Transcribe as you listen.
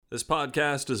This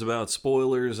podcast is about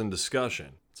spoilers and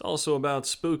discussion. It's also about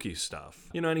spooky stuff.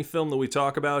 You know, any film that we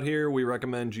talk about here, we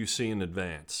recommend you see in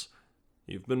advance.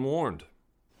 You've been warned.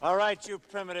 All right, you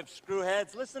primitive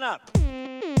screwheads, listen up. What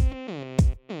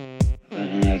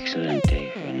an excellent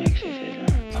day for an exorcism.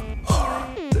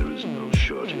 There is no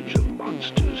shortage of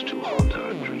monsters to haunt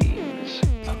our dreams.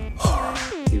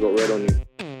 You got red on you.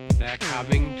 They're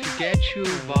coming to get you,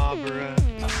 Barbara.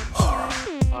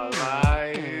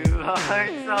 Alive!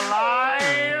 It's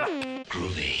alive!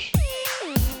 Groovy.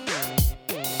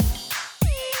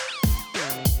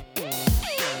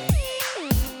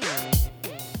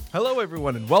 Hello,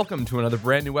 everyone, and welcome to another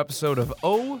brand new episode of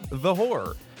Oh, the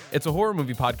Horror. It's a horror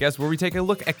movie podcast where we take a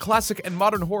look at classic and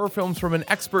modern horror films from an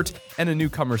expert and a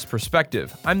newcomer's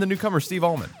perspective. I'm the newcomer, Steve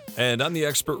Allman. And I'm the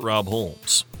expert, Rob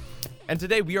Holmes. And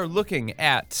today we are looking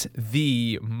at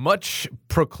the much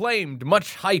proclaimed,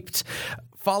 much hyped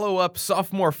follow-up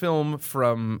sophomore film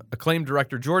from acclaimed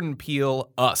director Jordan Peele,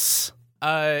 Us.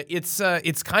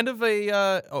 It's kind of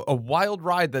a wild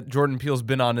ride that Jordan Peele's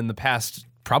been on in the past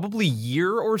probably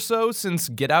year or so since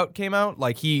Get Out came out.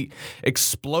 Like, he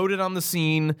exploded on the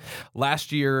scene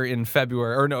last year in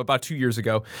February, or no, about 2 years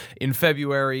ago in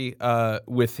February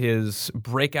with his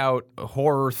breakout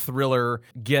horror thriller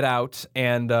Get Out,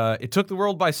 and it took the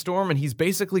world by storm, and he's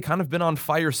basically kind of been on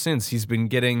fire since. He's been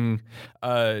getting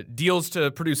deals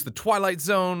to produce The Twilight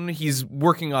Zone. He's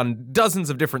working on dozens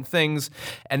of different things,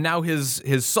 and now his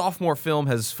sophomore film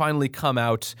has finally come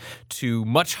out to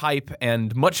much hype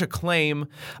and much acclaim.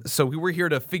 So we were here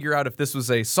to figure out if this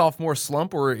was a sophomore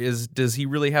slump or does he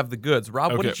really have the goods?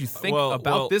 Rob, what did you think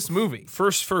about this movie?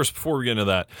 First, before we get into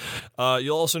that,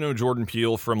 you'll also know Jordan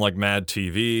Peele from like Mad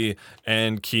TV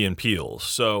and Key and Peele.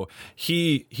 So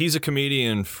he's a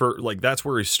comedian for that's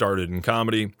where he started in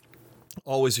comedy.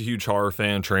 Always a huge horror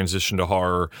fan, transitioned to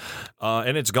horror,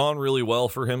 and it's gone really well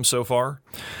for him so far.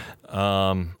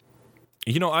 I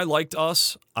liked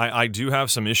Us. I do have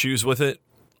some issues with it.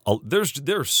 There's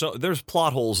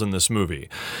plot holes in this movie,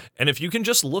 and if you can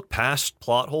just look past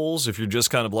plot holes, if you're just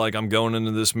kind of like, I'm going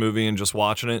into this movie and just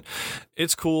watching it,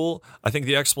 it's cool. I think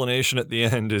the explanation at the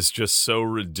end is just so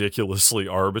ridiculously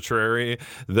arbitrary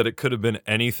that it could have been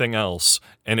anything else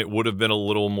and it would have been a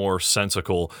little more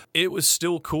sensical. It was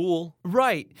still cool.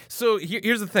 Right. So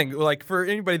here's the thing. Like, for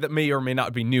anybody that may or may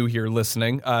not be new here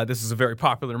listening, this is a very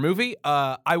popular movie.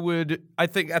 I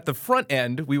think at the front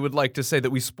end, we would like to say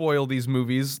that we spoil these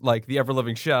movies like the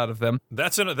ever-living shit out of them.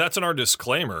 That's in our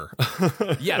disclaimer.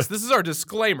 Yes, this is our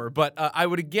disclaimer, but I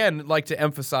would again like to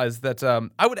emphasize that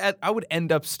I would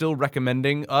end up still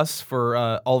recommending Us for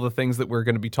all the things that we're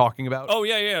going to be talking about. Oh,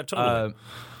 yeah, totally.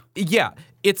 Yeah,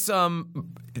 it's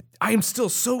I am still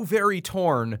so very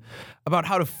torn about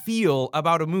how to feel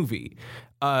about a movie.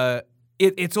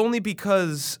 It's only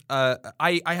because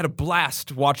I had a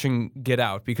blast watching Get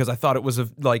Out because I thought it was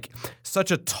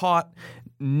such a taut,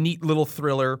 neat little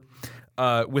thriller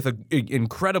with an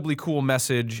incredibly cool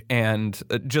message and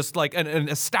just like an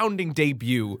astounding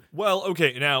debut. Well,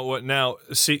 okay, now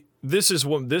see, this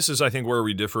is I think where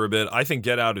we differ a bit. I think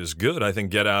Get Out is good. I think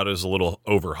Get Out is a little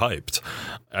overhyped.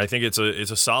 I think it's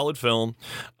a solid film.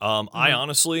 I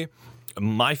honestly,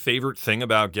 my favorite thing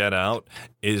about Get Out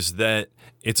is that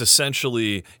it's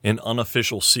essentially an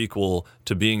unofficial sequel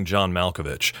to Being John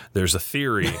Malkovich. There's a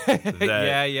theory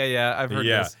that... Yeah, I've heard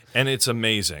this. And it's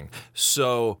amazing.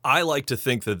 So I like to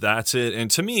think that that's it. And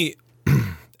to me,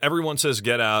 everyone says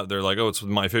Get Out. They're like, oh, it's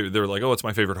my favorite. They're like, oh, it's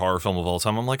my favorite horror film of all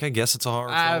time. I'm like, I guess it's a horror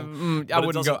film. I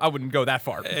wouldn't go that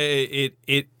far. It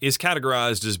is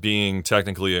categorized as being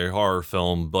technically a horror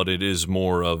film, but it is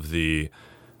more of the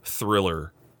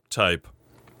thriller type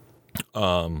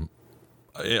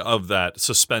of that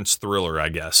suspense thriller, I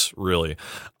guess, really.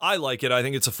 I like it. I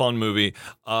think it's a fun movie,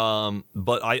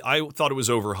 but I thought it was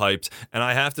overhyped, and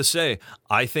I have to say,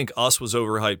 I think Us was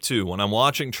overhyped too. When I'm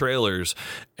watching trailers,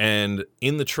 and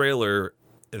in the trailer,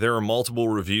 there are multiple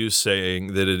reviews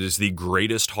saying that it is the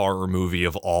greatest horror movie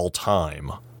of all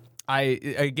time. What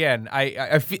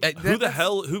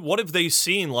have they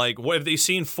seen? Like, what have they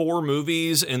seen 4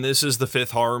 movies and this is the 5th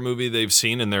horror movie they've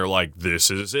seen and they're like,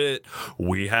 this is it.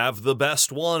 We have the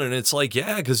best one. And it's like,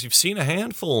 yeah, because you've seen a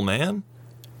handful, man.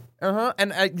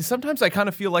 And sometimes I kind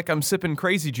of feel like I'm sipping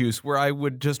crazy juice where I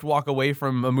would just walk away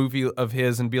from a movie of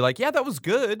his and be like, yeah, that was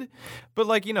good. But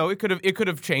like, you know, it could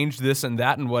have changed this and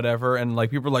that and whatever. And like,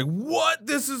 people are like, what?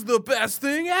 This is the best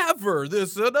thing ever.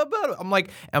 This and about. I'm like,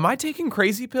 am I taking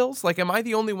crazy pills? Like, am I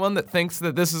the only one that thinks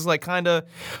that this is like kind of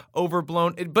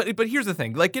overblown? But here's the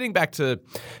thing, like getting back to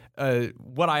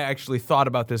what I actually thought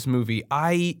about this movie,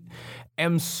 I've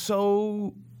been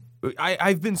so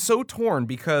torn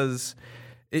because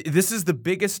This is the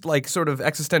biggest like sort of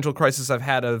existential crisis I've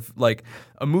had of like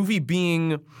a movie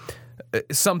being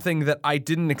something that I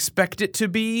didn't expect it to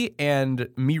be, and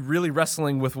me really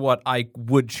wrestling with what I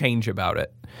would change about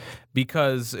it.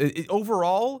 Because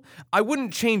overall, I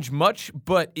wouldn't change much,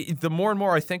 but the more and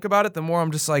more I think about it, the more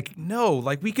I'm just like, no,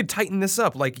 like we could tighten this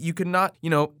up. Like you could not,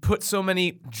 put so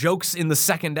many jokes in the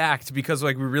second act because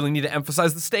like we really need to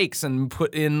emphasize the stakes and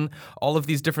put in all of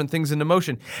these different things into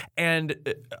motion. And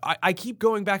I keep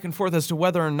going back and forth as to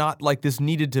whether or not like this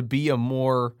needed to be a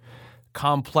more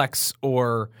complex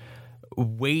or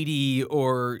weighty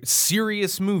or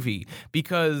serious movie,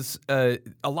 because a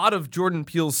lot of Jordan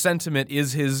Peele's sentiment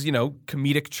is his,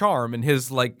 comedic charm and his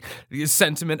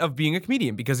sentiment of being a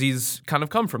comedian, because he's kind of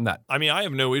come from that. I mean, I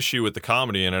have no issue with the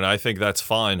comedy in it. I think that's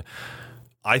fine.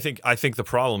 I think the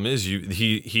problem is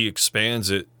he expands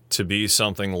it to be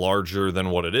something larger than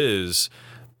what it is,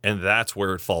 and that's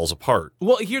where it falls apart.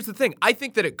 Well, here's the thing. I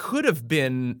think that it could have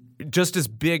been just as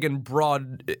big and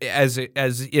broad as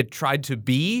it tried to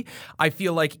be. I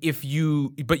feel like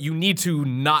but you need to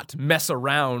not mess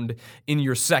around in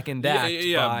your second act.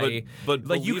 But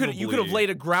like you could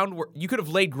have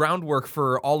laid groundwork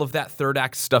for all of that third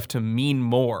act stuff to mean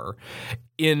more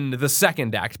in the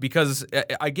second act, because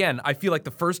again, I feel like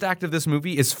the first act of this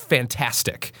movie is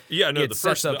fantastic. Yeah, no, it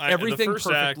sets up everything the first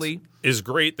perfectly. Act is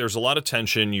great. There's a lot of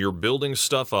tension. You're building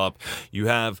stuff up. You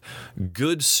have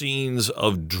good scenes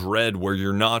of dread where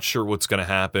you're not sure what's going to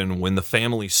happen when the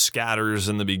family scatters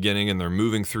in the beginning and they're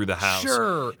moving through the house.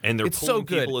 Sure, and they're pulling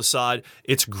people aside.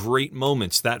 It's great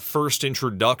moments. That first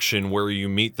introduction where you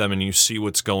meet them and you see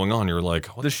what's going on. You're like,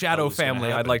 what the Shadow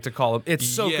family, I'd like to call them. It's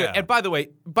so good. And by the way,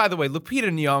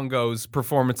 Lupita Nyong'o's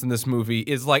performance in this movie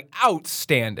is like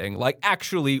outstanding. Like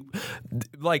actually,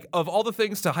 like of all the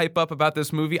things to hype up about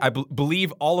this movie, I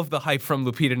believe all of the hype from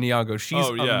Lupita Nyong'o. She's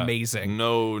amazing.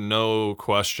 No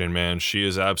question, man. She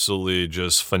is absolutely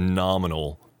just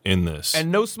phenomenal in this.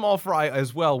 And no small fry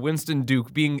as well. Winston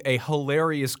Duke being a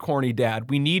hilarious corny dad.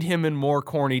 We need him in more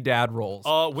corny dad roles.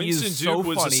 Winston Duke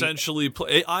was essentially.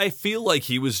 I feel like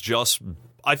he was just.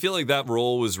 I feel like that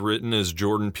role was written as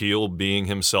Jordan Peele being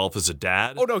himself as a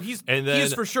dad. Oh no, he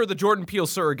is for sure the Jordan Peele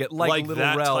surrogate, like Little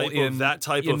that Rel type in of, that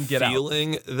type in of Get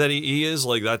feeling Out. that he is.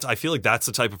 Like that's, I feel like that's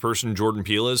the type of person Jordan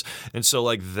Peele is, and so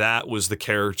like that was the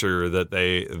character that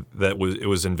it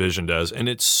was envisioned as, and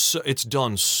it's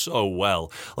done so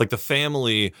well. Like the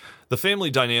family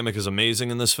dynamic is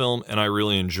amazing in this film, and I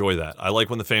really enjoy that. I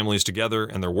like when the family's together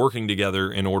and they're working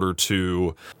together in order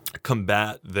to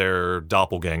combat their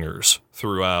doppelgangers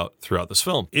throughout this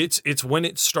film. It's when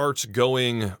it starts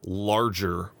going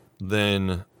larger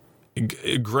than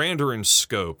grander in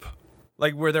scope.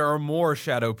 Like where there are more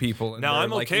shadow people. And now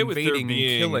I'm okay with there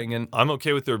being I'm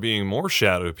okay with there being more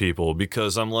shadow people,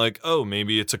 because I'm like, oh,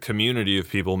 maybe it's a community of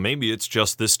people. Maybe it's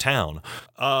just this town.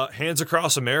 Hands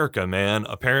Across America, man.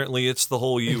 Apparently it's the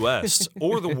whole U.S.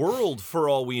 or the world, for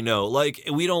all we know. Like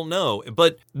we don't know.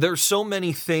 But there's so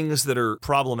many things that are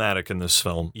problematic in this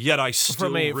film. Yet I still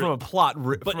from a plot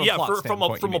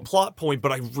point.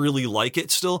 But I really like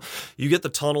it still. You get the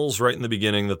tunnels right in the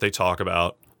beginning that they talk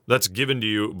about. That's given to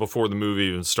you before the movie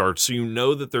even starts, so you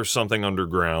know that there's something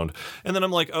underground. And then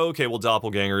I'm like, oh, okay, well,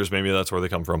 doppelgangers, maybe that's where they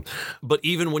come from. But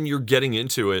even when you're getting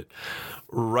into it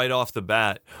right off the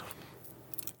bat,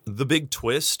 the big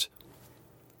twist,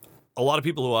 a lot of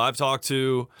people who I've talked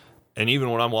to, and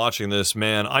even when I'm watching this,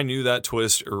 man, I knew that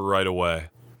twist right away.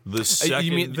 The second,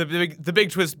 you mean the big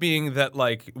twist being that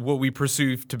like what we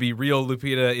perceive to be real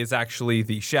Lupita is actually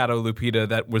the shadow Lupita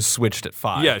that was switched at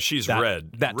 5. Yeah, she's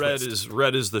red. Red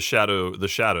is the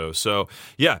shadow. So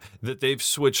yeah, that they've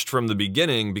switched from the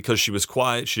beginning because she was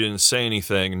quiet, she didn't say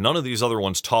anything. None of these other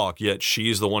ones talk, yet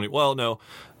she's the one. Well, no,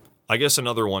 I guess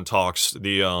another one talks.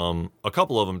 A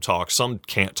couple of them talk. Some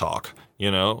can't talk.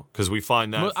 Because we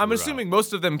find that. I'm assuming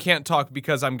most of them can't talk,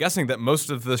 because I'm guessing that most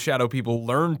of the shadow people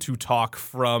learn to talk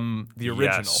from the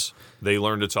original. Yes, they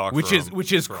learn to talk which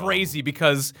is crazy,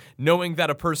 because knowing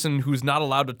that a person who's not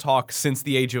allowed to talk since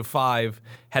the age of 5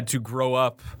 had to grow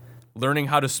up learning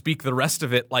how to speak the rest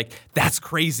of it, like that's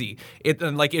crazy. It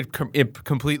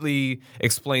completely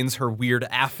explains her weird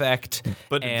affect.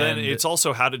 But then it's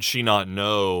also, how did she not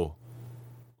know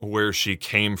where she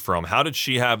came from? How did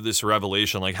she have this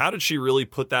revelation? Like, how did she really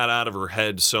put that out of her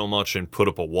head so much and put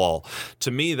up a wall?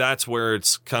 To me, that's where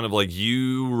it's kind of like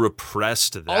you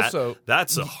repressed that. Also,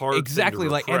 that's a hard exactly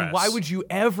thing to repress. And why would you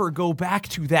ever go back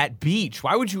to that beach?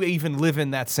 Why would you even live in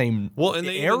that same and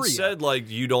they area? Even said like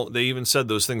you don't. They even said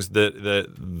those things that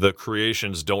the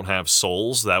creations don't have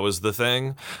souls. That was the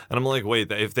thing. And I'm like,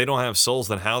 wait, if they don't have souls,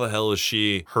 then how the hell is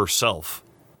she herself?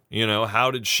 You know, how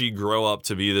did she grow up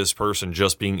to be this person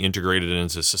just being integrated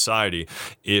into society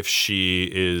if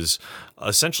she is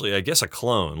essentially, I guess, a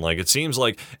clone? Like, it seems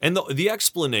like, and the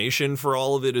explanation for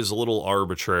all of it is a little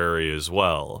arbitrary as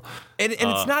well. And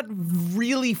it's not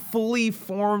really fully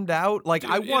formed out. Like,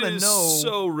 I want to know.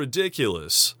 So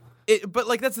ridiculous. But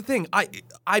like that's the thing.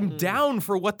 I'm down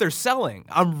for what they're selling.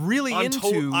 I'm really I'm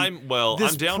into. I'm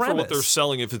this down for what they're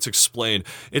selling if it's explained.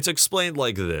 It's explained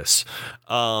like this.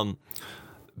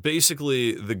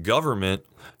 Basically, the government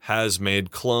has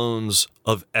made clones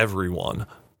of everyone,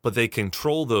 but they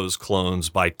control those clones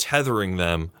by tethering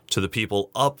them to the people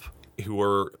up who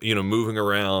are, you know, moving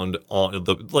around on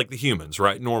like the humans,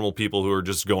 right? Normal people who are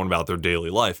just going about their daily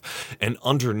life. And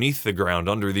underneath the ground,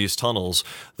 under these tunnels,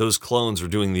 those clones are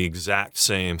doing the exact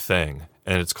same thing.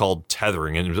 And it's called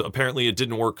tethering. And apparently it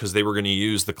didn't work because they were going to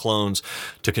use the clones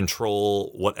to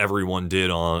control what everyone did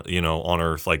on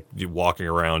Earth, like walking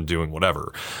around doing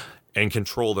whatever, and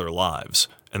control their lives.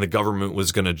 And the government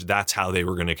was that's how they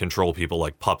were going to control people,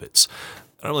 like puppets.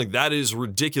 And I'm like, that is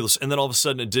ridiculous. And then all of a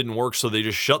sudden it didn't work. So they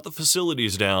just shut the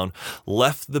facilities down,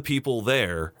 left the people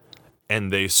there,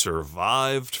 and they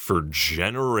survived for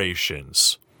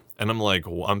generations. And I'm like,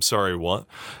 I'm sorry, what?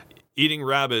 Eating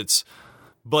rabbits.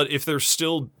 But if they're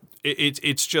still,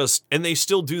 it's just, and they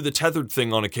still do the tethered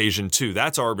thing on occasion too.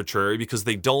 That's arbitrary because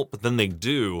they don't, but then they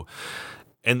do.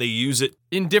 And they use it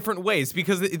in different ways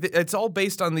because it's all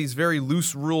based on these very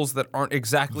loose rules that aren't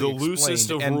exactly the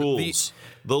loosest of rules.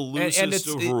 The loosest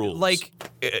of rules. Like,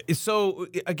 so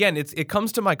again, it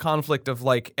comes to my conflict of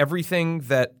like everything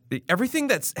that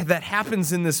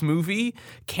happens in this movie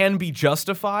can be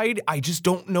justified. I just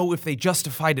don't know if they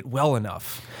justified it well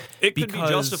enough. It could be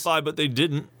justified, but they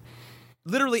didn't.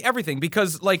 Literally everything,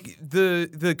 because like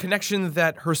the connection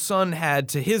that her son had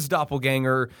to his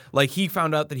doppelganger, like he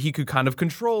found out that he could kind of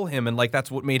control him, and like that's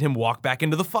what made him walk back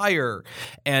into the fire,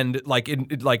 and like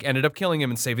it like ended up killing him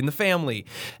and saving the family,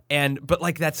 but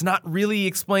like that's not really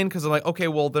explained because I'm like, okay,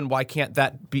 well then why can't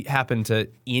that happen to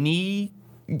any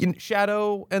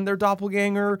Shadow and their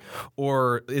doppelganger,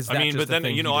 or is that just but then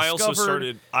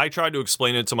I tried to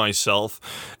explain it to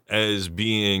myself as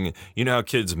being, you know how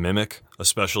kids mimic,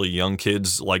 especially young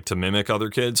kids like to mimic other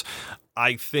kids.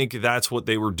 I think that's what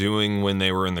they were doing when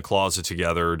they were in the closet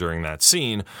together during that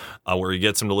scene where he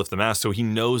gets him to lift the mask, so he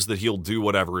knows that he'll do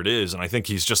whatever it is, and I think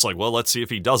he's just like, well, let's see if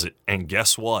he does it, and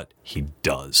guess what? He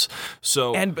does.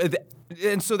 So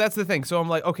And so that's the thing. So I'm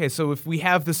like, okay, so if we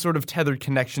have this sort of tethered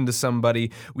connection to somebody,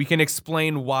 we can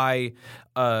explain why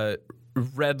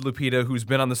Red Lupita, who's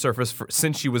been on the surface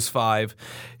since she was 5,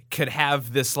 could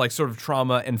have this like sort of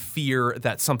trauma and fear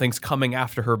that something's coming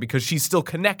after her because she's still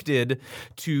connected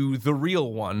to the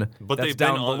real one. But that's they've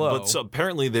down been below. But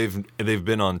apparently they've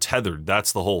been untethered.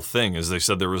 That's the whole thing. Is they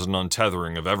said there was an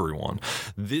untethering of everyone.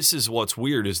 This is what's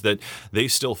weird is that they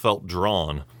still felt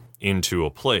drawn into a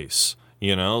place.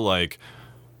 You know, like,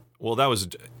 well, that was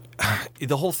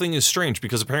the whole thing is strange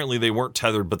because apparently they weren't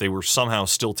tethered, but they were somehow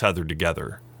still tethered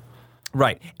together.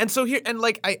 Right. And so here, and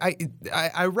like,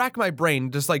 I rack my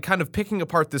brain just like kind of picking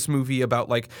apart this movie about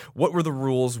like, what were the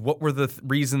rules? What were the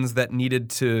reasons that needed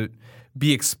to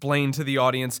be explained to the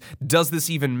audience? Does this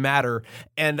even matter?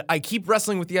 And I keep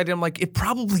wrestling with the idea. I'm like, it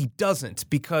probably doesn't,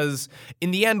 because in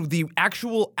the end, the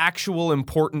actual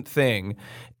important thing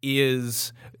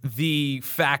is the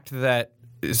fact that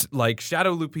is like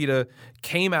Shadow Lupita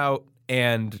came out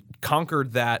and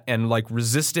conquered that and like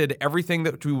resisted everything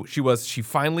that she was. She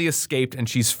finally escaped and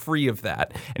she's free of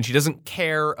that. And she doesn't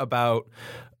care about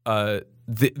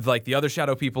the other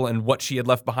Shadow people and what she had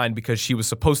left behind because she was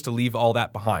supposed to leave all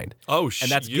that behind. Oh, and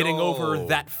that's getting over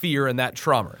that fear and that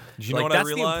trauma. Do you know what I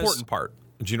realized? That's the important part.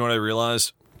 Do you know what I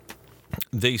realized?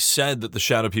 They said that the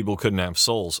Shadow people couldn't have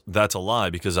souls. That's a lie,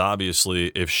 because obviously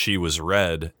if she was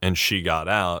Red and she got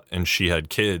out and she had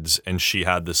kids and she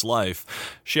had this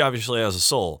life, she obviously has a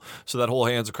soul. So that whole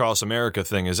Hands Across America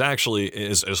thing is actually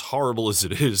as horrible as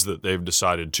it is that they've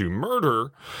decided to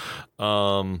murder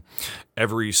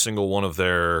every single one of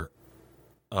their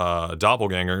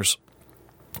doppelgangers.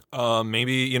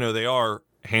 Maybe, they are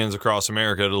hands across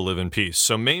America to live in peace.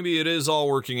 So maybe it is all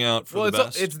working out for the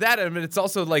best. It's that, I mean, it's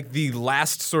also like the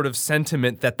last sort of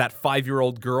sentiment that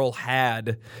 5-year-old girl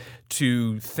had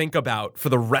to think about for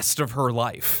the rest of her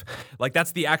life. Like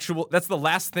that's the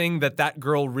last thing that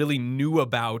girl really knew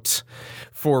about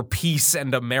for peace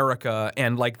and America,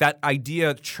 and like that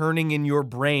idea churning in your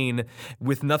brain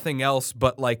with nothing else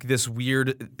but like this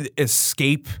weird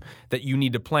escape that you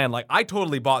need to plan. Like I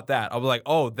totally bought that. I was like,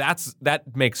 oh,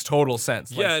 that makes total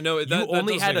sense. Like, Yeah, no, that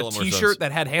only does had make a a lot more T-shirt sense.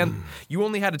 that had you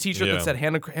only had a T-shirt Yeah. that said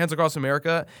Hands Across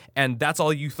America, and that's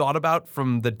all you thought about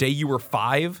from the day you were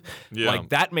 5. Yeah. Like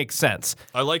that makes sense.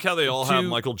 I like how they all have To-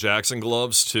 Michael Jackson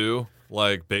gloves too,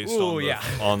 like based Ooh, on the, yeah.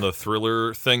 on the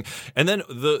Thriller thing. And then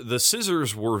the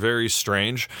scissors were very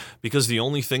strange because the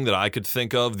only thing that I could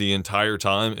think of the entire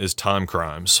time is Time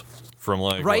Crimes from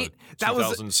like Right? what, That was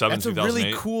 2007, that's a 2008.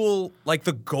 really cool, like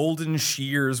the golden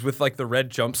shears with like the red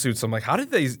jumpsuits. I'm like, how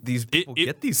did these people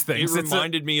get these things? It It's a-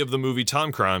 reminded me of the movie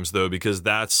Time Crimes though, because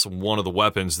that's one of the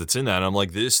weapons that's in that. And I'm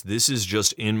like, this is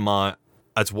just in my.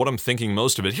 That's what I'm thinking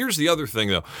most of it. Here's the other thing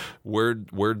though,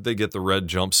 where'd they get the red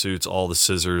jumpsuits, all the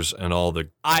scissors, and all the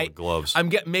gloves?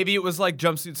 Maybe it was like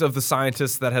jumpsuits of the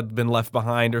scientists that had been left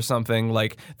behind or something.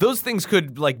 Like those things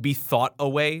could like be thought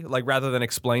away, like rather than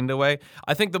explained away.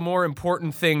 I think the more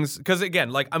important things, because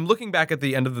again, like I'm looking back at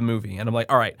the end of the movie and I'm like,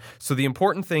 all right, so the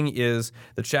important thing is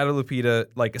that Shadow Lupita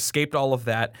like escaped all of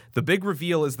that. The big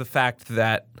reveal is the fact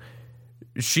that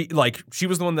she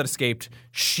was the one that escaped.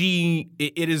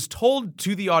 It is told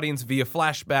to the audience via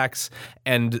flashbacks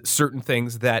and certain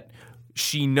things that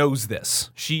she knows this.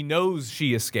 She knows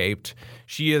she escaped.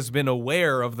 She has been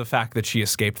aware of the fact that she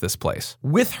escaped this place.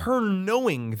 With her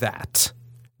knowing that,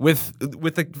 with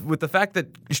the fact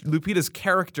that Lupita's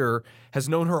character has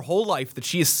known her whole life that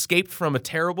she escaped from a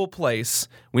terrible place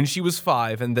when she was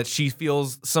 5 and that she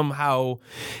feels somehow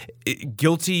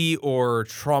guilty or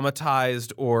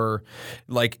traumatized or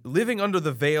like living under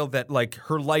the veil that like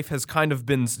her life has kind of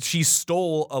been, she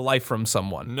stole a life from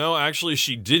someone. No, actually,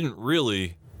 she didn't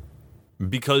really,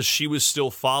 because she was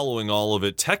still following all of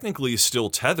it, technically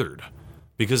still tethered,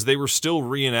 because they were still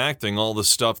reenacting all the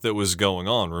stuff that was going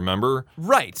on, remember?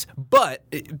 Right, but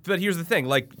here's the thing,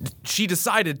 like she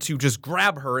decided to just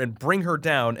grab her and bring her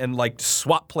down and like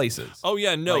swap places. Oh,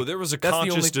 yeah, no, Like, there was a that's the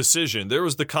conscious only- decision. There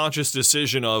was the conscious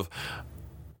decision of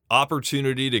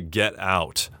opportunity to get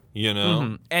out, you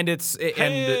know? And it's Hey,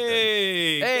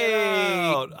 get Hey.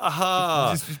 out.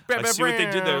 Aha. I see what they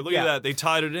did there. Look Yeah. at that. They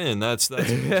tied it in. That's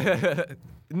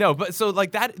No, but so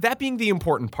like that being the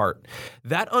important part,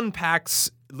 that unpacks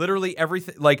literally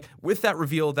everything. Like with that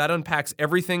reveal, that unpacks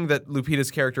everything that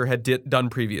Lupita's character had done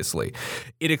previously.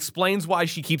 It explains why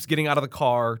she keeps getting out of the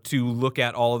car to look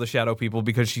at all of the shadow people,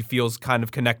 because she feels kind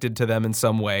of connected to them in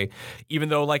some way. Even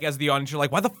though like as the audience, you're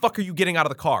like, why the fuck are you getting out of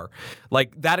the car?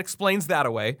 Like that explains that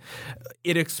away.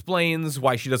 It explains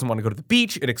why she doesn't want to go to the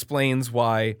beach. It explains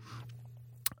why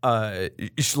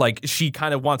she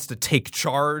kind of wants to take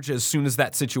charge as soon as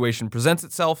that situation presents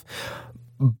itself.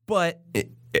 But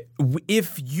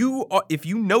if you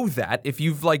know that, if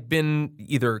you've like been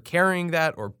either carrying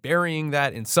that or burying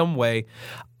that in some way,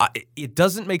 it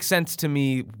doesn't make sense to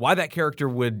me why that character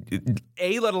would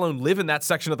let alone live in that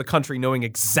section of the country knowing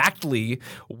exactly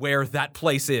where that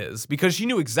place is, because she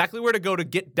knew exactly where to go to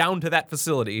get down to that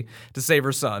facility to save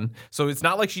her son. So it's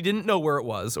not like she didn't know where it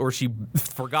was or she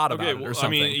forgot about it or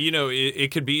something. I mean, you know,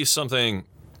 it could be something,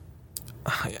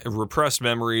 repressed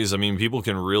memories. I mean, people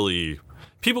can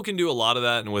do a lot of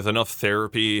that, and with enough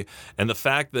therapy and the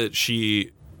fact that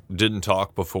she didn't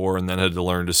talk before and then had to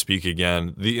learn to speak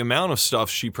again, the amount of stuff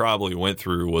she probably went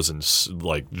through was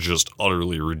just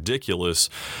utterly ridiculous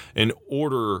in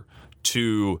order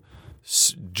to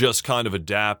just kind of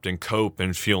adapt and cope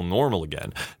and feel normal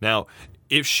again. Now,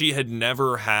 if she had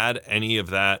never had any of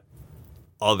that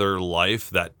other life,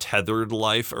 that tethered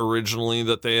life originally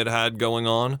that they had going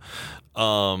on,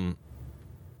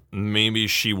 maybe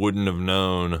she wouldn't have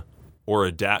known or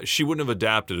she wouldn't have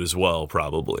adapted as well,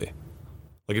 probably.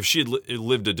 Like if she had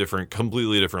lived a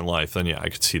completely different life, then yeah, I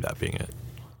could see that being it.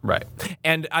 Right.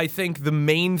 And I think the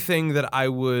main thing that I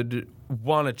would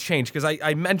want to change, because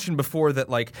I mentioned before that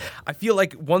like I feel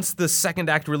like once the second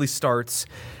act really starts,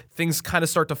 things kind of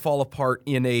start to fall apart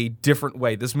in a different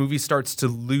way. This movie starts to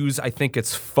lose, I think,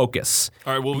 its focus.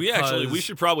 All right, well, we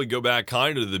should probably go back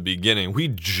kind of to the beginning.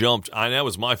 That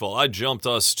was my fault. I jumped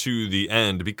us to the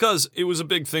end because it was a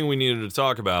big thing we needed to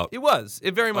talk about. It was.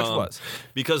 It very much was.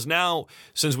 Because now,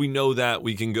 since we know that,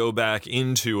 we can go back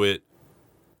into it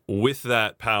with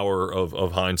that power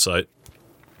of hindsight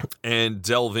and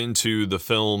delve into the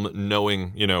film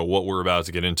knowing, you know, what we're about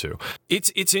to get into.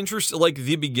 It's interesting. Like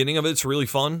the beginning of it's really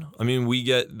fun. I mean, we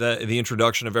get the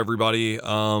introduction of everybody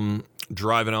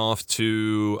driving off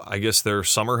to, I guess, their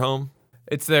summer home.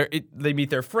 They meet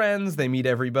their friends, they meet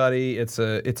everybody. It's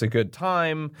a good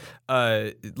time.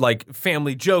 Like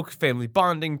family joke, family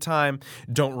bonding time.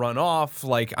 Don't run off.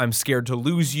 Like, I'm scared to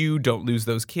lose you. Don't lose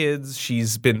those kids.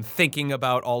 She's been thinking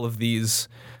about all of these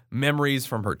memories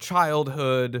from her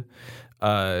childhood.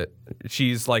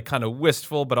 She's like kind of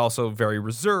wistful, but also very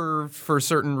reserved for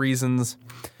certain reasons.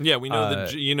 Yeah, we know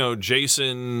that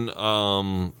Jason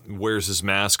wears his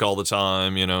mask all the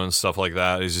time, and stuff like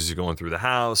that as he's going through the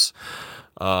house.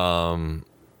 And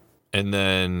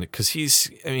then because he's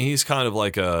kind of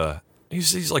like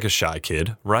he's like a shy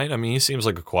kid, right? I mean, he seems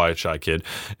like a quiet, shy kid.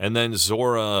 And then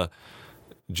Zora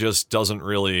just doesn't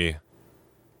really.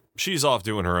 She's off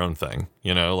doing her own thing,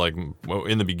 like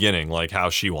in the beginning, like how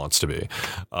she wants to be.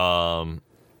 And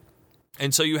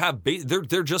so you have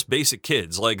they're just basic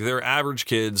kids, like they're average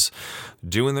kids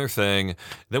doing their thing.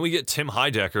 Then we get Tim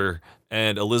Heidecker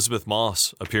and Elizabeth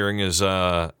Moss appearing as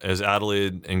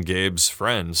Adelaide and Gabe's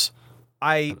friends.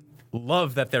 I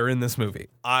love that they're in this movie.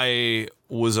 I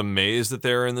was amazed that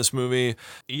they're in this movie.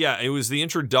 Yeah, it was the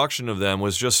introduction of them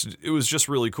was just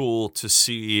really cool to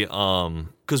see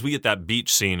because we get that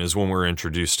beach scene is when we're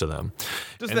introduced to them.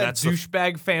 Just that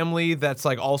douchebag family that's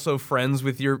like also friends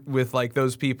with like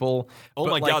those people. Oh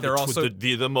my god, they're also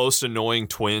the most annoying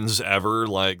twins ever.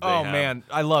 Like man,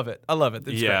 I love it. It's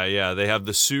great. Yeah, they have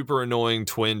the super annoying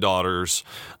twin daughters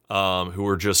who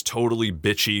are just totally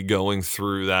bitchy going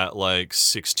through that like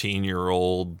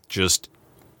 16-year-old just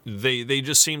they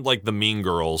just seemed like the mean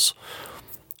girls.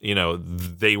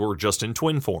 They were just in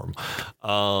twin form.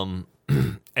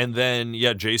 And then,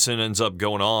 Jason ends up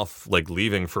going off, like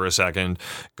leaving for a second,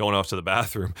 going off to the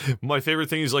bathroom. My favorite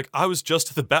thing is like, I was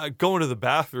just going to the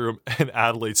bathroom, and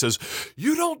Adelaide says,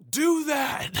 "You don't do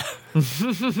that."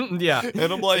 Yeah,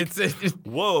 and I'm like,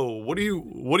 "Whoa, what do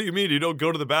you mean you don't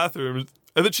go to the bathroom?"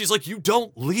 And then she's like, "You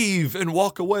don't leave and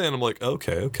walk away." And I'm like,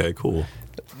 "Okay, cool."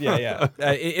 Yeah.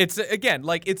 It's again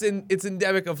like it's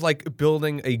endemic of like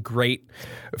building a great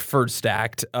first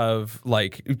act of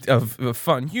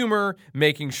fun humor,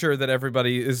 making sure that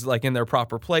everybody is like in their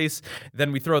proper place.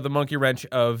 Then we throw the monkey wrench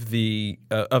of the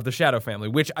Shadow family,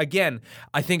 which again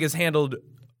I think is handled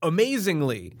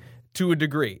amazingly to a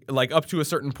degree, like up to a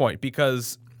certain point,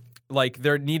 because like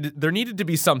there needed to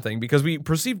be something, because we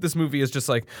perceived this movie as just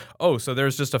like, oh, so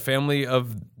there's just a family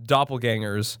of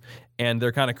doppelgangers and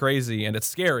they're kind of crazy and it's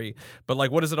scary, but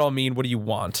like, what does it all mean? What do you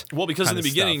want? Well, because in the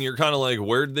beginning you're kind of like,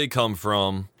 where did they come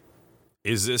from?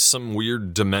 Is this some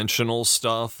weird dimensional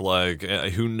stuff? Like,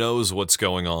 who knows what's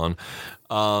going on?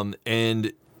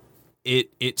 And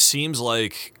it seems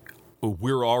like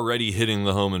we're already hitting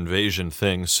the home invasion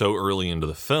thing so early into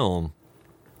the film.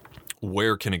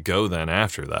 Where can it go then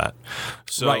after that?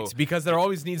 So, right, because there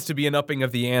always needs to be an upping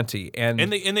of the ante, and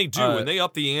they do, and they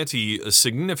up the ante a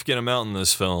significant amount in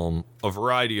this film, a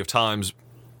variety of times.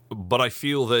 But I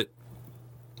feel that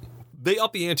they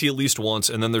up the ante at least once,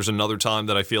 and then there's another time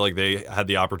that I feel like they had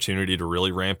the opportunity to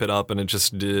really ramp it up, and it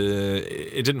just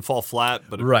it didn't fall flat,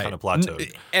 but it kind of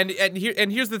plateaued. And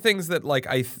here's the things that like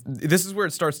this is where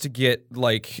it starts to get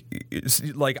like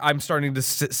I'm starting to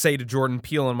say to Jordan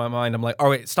Peele in my mind, I'm like, all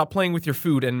right, stop playing with your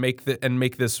food and make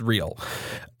this real.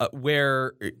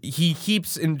 Where he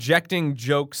keeps injecting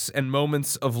jokes and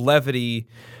moments of levity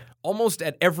almost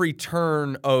at every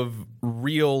turn of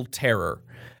real terror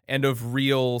and of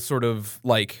real sort of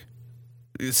like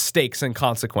stakes and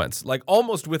consequence, like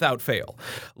almost without fail.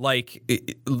 Like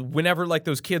whenever like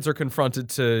those kids are confronted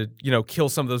to, kill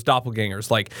some of those doppelgangers,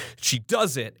 like she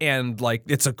does it and like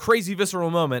it's a crazy visceral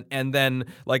moment, and then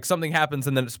like something happens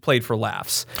and then it's played for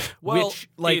laughs. Well, which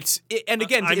like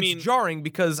it's jarring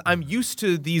because I'm used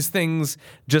to these things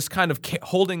just kind of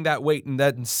holding that weight and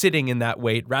then sitting in that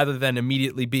weight rather than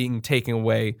immediately being taken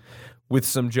away with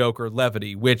some joke or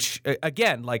levity, which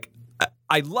again, like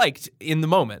I liked in the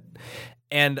moment.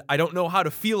 And I don't know how to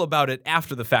feel about it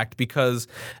after the fact, because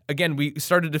again, we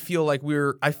started to feel like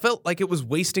I felt like it was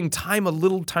wasting time a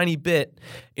little tiny bit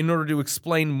in order to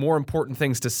explain more important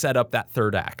things to set up that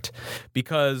third act.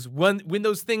 Because when it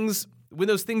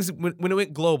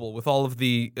went global with all of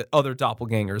the other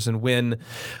doppelgangers, and when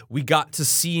we got to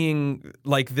seeing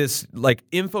like this like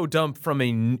info dump from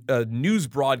a news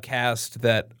broadcast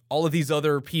that all of these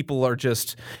other people are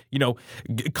just,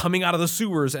 coming out of the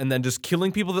sewers and then just killing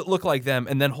people that look like them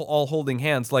and then all holding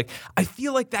hands. Like, I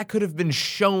feel like that could have been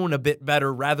shown a bit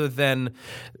better rather than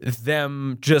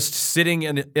them just sitting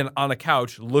on a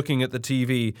couch looking at the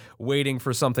TV waiting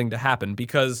for something to happen,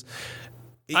 because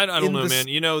I don't know, man.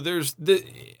 There's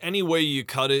any way you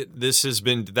cut it. This has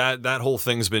been that whole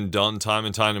thing's been done time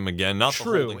and time again. Not the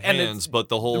holding hands, but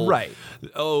the whole right.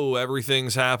 Oh,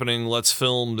 everything's happening. Let's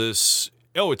film this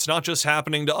oh, it's not just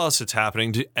happening to us, it's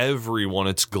happening to everyone.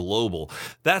 It's global.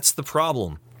 That's the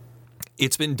problem.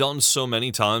 It's been done so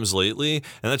many times lately,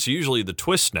 and that's usually the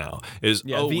twist now. Is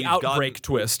Yeah, the outbreak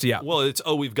twist, yeah. Well, it's,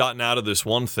 we've gotten out of this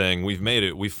one thing. We've made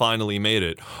it. We finally made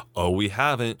it. Oh, we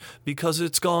haven't because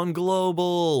it's gone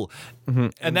global.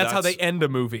 And that's how they end a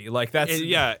movie. Like, that's...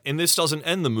 Yeah, and this doesn't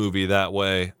end the movie that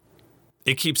way.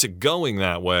 It keeps it going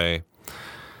that way.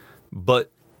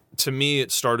 But to me,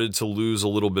 it started to lose a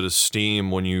little bit of steam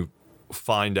when you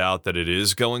find out that it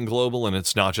is going global and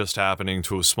it's not just happening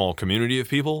to a small community of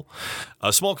people.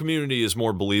 A small community is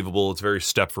more believable. It's very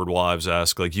Stepford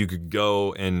Wives-esque. Like, you could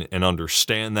go and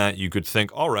understand that. You could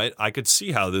think, all right, I could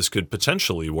see how this could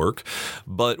potentially work.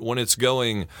 But when it's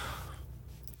going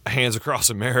hands across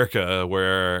America,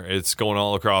 where it's going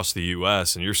all across the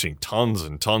U.S. and you're seeing tons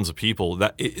and tons of people,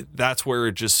 that's where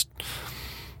it just...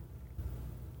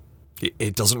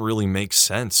 It doesn't really make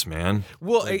sense, man.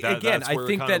 Well, like again, that's I where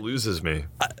think it that loses me.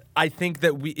 I think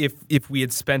that if we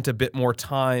had spent a bit more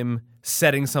time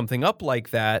setting something up like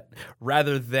that,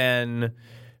 rather than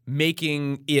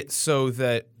making it so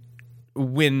that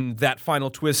when that final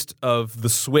twist of the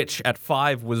switch at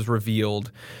 5 was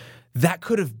revealed, that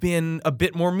could have been a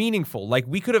bit more meaningful. Like,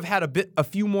 we could have had a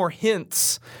few more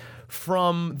hints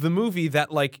from the movie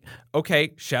that, like,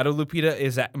 okay, Shadow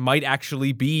Lupita might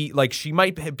actually be, like, she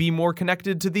might be more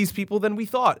connected to these people than we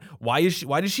thought. Why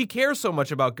does she care so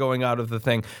much about going out of the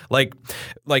thing? Like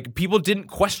people didn't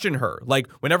question her. Like,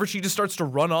 whenever she just starts to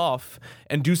run off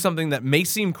and do something that may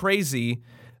seem crazy,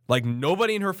 like,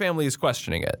 nobody in her family is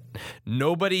questioning it.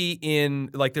 Nobody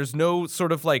like, there's no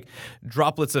sort of, like,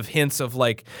 droplets of hints of,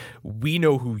 like, we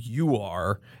know who you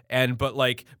are, but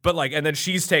and then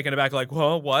she's taken aback, like,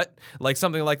 well, what? Like,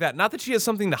 something like that. Not that she has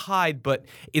something to hide, but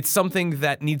it's something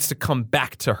that needs to come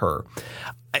back to her.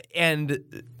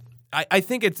 And I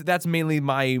think that's mainly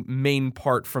my main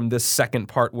part from this second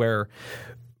part, where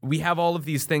we have all of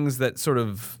these things that sort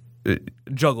of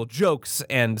juggle jokes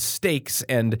and stakes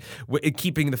and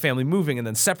keeping the family moving and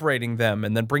then separating them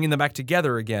and then bringing them back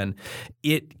together again.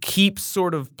 It keeps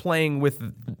sort of playing with...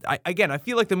 I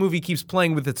feel like the movie keeps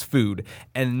playing with its food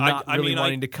and not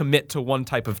wanting to commit to one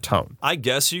type of tone. I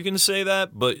guess you can say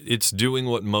that, but it's doing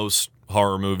what most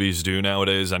horror movies do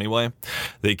nowadays anyway.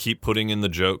 They keep putting in the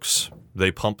jokes. They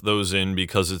pump those in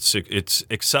because it's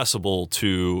accessible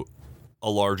to a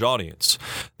large audience.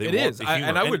 It is,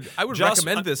 and I would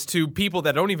recommend this to people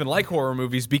that don't even like horror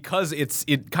movies, because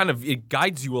it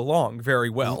guides you along very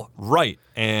well. Right,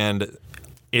 and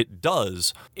it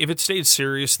does. If it stayed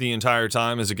serious the entire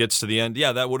time as it gets to the end,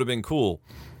 yeah, that would have been cool.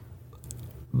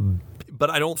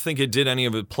 But I don't think it did any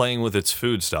of it playing with its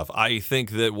food stuff. I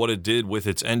think that what it did with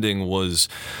its ending was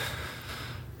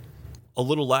a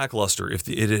little lackluster. If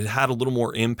it had had a little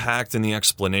more impact in the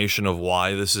explanation of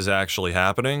why this is actually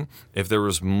happening, if there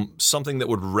was something that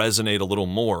would resonate a little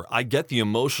more. I get the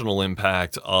emotional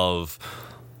impact of,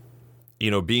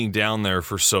 being down there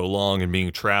for so long and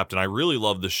being trapped. And I really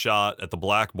love the shot at the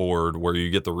blackboard where you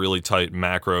get the really tight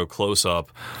macro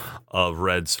close-up of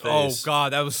Red's face. Oh,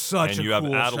 God, that was such a cool shot. And you have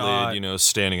Adelaide,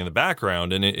 standing in the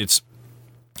background. And it's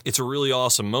a really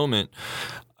awesome moment.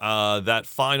 That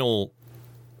final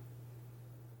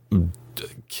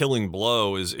killing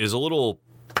blow is a little...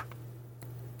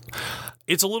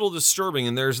 It's a little disturbing,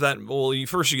 and there's that. Well,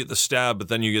 first you get the stab, but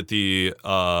then you get the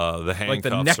handcuffs, like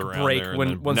the neck around break there,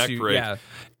 when once you break. yeah.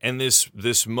 And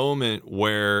this moment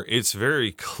where it's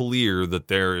very clear that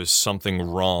there is something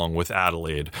wrong with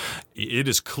Adelaide. It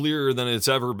is clearer than it's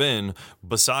ever been.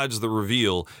 Besides the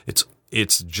reveal, it's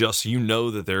just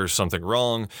that there's something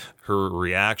wrong. Her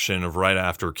reaction of right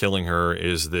after killing her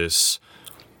is this.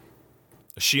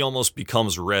 She almost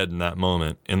becomes Red in that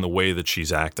moment in the way that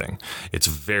she's acting. It's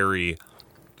very.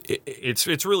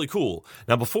 It's really cool.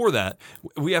 Now, before that,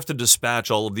 we have to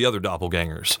dispatch all of the other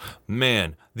doppelgangers.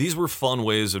 Man, these were fun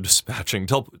ways of dispatching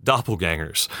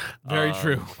doppelgangers. Very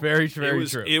true. Very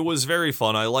true. It was very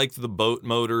fun. I liked the boat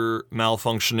motor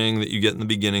malfunctioning that you get in the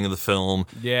beginning of the film.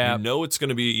 Yeah. It's going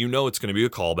to be a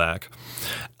callback.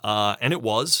 And it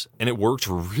was, and it worked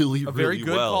really, a very really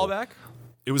good well. callback?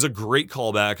 It was a great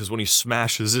callback, because when he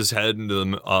smashes his head into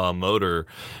the motor,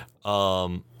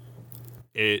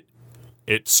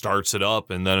 it starts it up,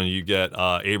 and then you get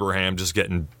Abraham just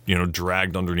getting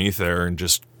dragged underneath there and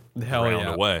just Hell round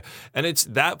yeah. away. And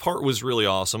that part was really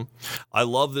awesome. I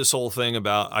love this whole thing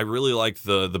about, I really like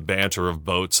the banter of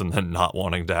boats and then not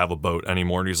wanting to have a boat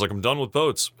anymore. And he's like, I'm done with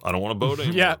boats. I don't want a boat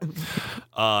anymore. Yeah.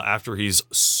 After he's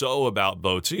so about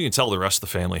boats, you can tell the rest of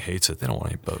the family hates it. They don't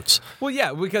want any boats. Well,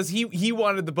 yeah, because he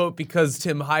wanted the boat because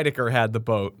Tim Heidecker had the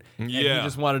boat. And he Yeah.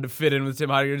 just wanted to fit in with Tim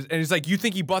Heidecker. And he's like, you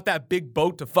think he bought that big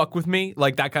boat to fuck with me?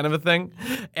 Like that kind of a thing.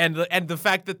 And the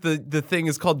fact that the thing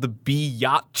is called the B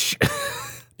Yacht.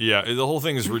 Yeah, the whole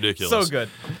thing is ridiculous. So good.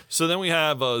 So then we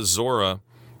have Zora,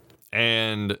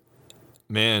 and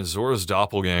man, Zora's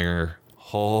doppelganger.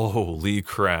 Holy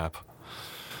crap.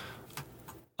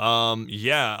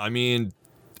 Yeah, I mean,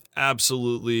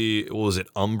 absolutely. What was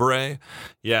it, Umbre?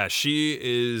 Yeah, she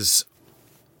is.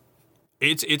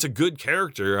 It's a good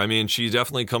character. I mean, she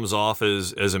definitely comes off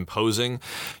as imposing.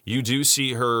 You do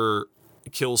see her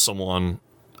kill someone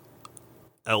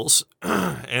else,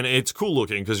 and it's cool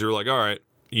looking because you're like, all right.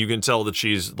 You can tell that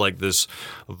she's like this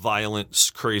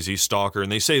violent, crazy stalker. And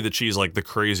they say that she's like the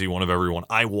crazy one of everyone.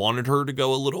 I wanted her to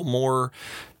go a little more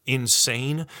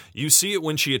insane. You see it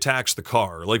when she attacks the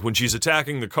car. Like when she's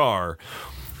attacking the car,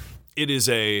 that's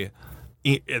a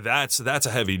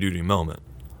heavy duty moment.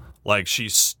 Like she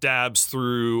stabs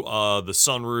through the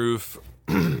sunroof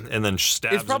and then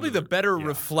stabs. It's probably the better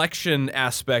reflection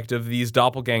aspect of these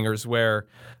doppelgangers where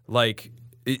like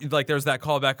there's that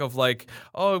callback of like,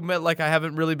 oh, like I've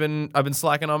been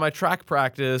slacking on my track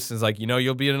practice. It's like,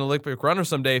 you'll be an Olympic runner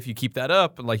someday if you keep that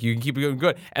up, and like you can keep it going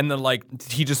good. And then like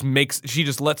she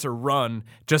just lets her run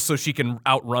just so she can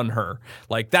outrun her.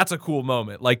 Like that's a cool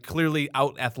moment. Like clearly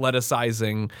out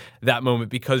athleticizing that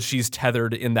moment because she's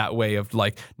tethered in that way of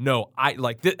like, no, I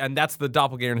like this, and that's the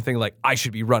doppelganger thing. Like I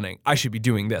should be running. I should be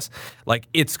doing this. Like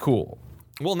it's cool.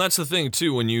 Well, and that's the thing,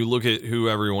 too, when you look at who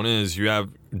everyone is, you have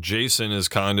Jason is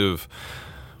kind of,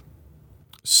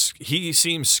 he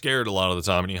seems scared a lot of the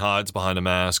time, and he hides behind a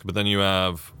mask, but then you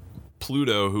have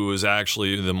Pluto, who is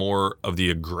actually the more of the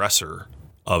aggressor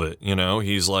of it,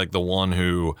 He's like the one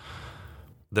who,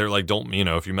 they're like, don't,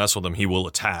 if you mess with him, he will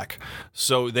attack.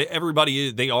 So they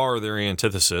are their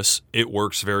antithesis. It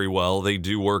works very well. They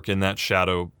do work in that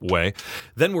shadow way.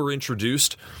 Then we're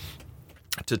introduced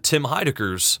to Tim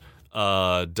Heidecker's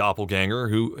doppelganger,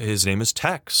 who his name is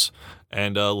Tex,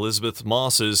 and Elizabeth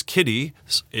Moss's Kitty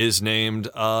is named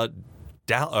Dahlia.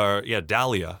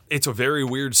 It's a very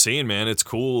weird scene, man. It's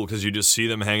cool because you just see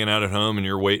them hanging out at home, and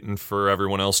you're waiting for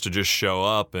everyone else to just show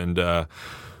up. And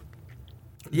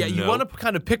you want to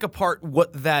kind of pick apart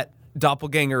what that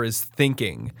doppelganger is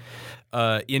thinking.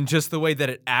 In just the way that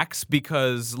it acts,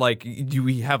 because like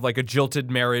we have like a jilted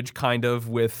marriage kind of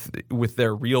with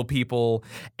their real people,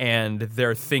 and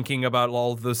they're thinking about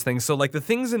all of those things. So like the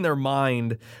things in their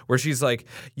mind where she's like,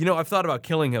 I've thought about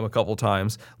killing him a couple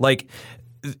times. Like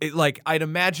I'd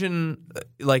imagine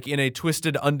like in a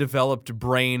twisted, undeveloped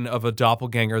brain of a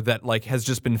doppelganger that like has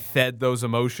just been fed those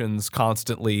emotions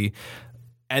constantly,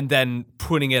 and then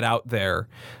putting it out there.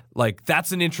 Like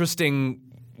that's an interesting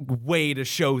way to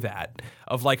show that,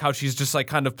 of like how she's just like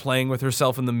kind of playing with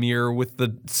herself in the mirror with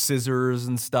the scissors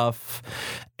and stuff,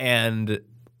 and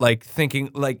like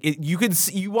thinking like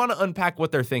you want to unpack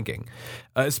what they're thinking,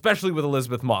 especially with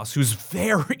Elizabeth Moss, who's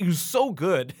so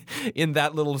good in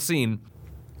that little scene.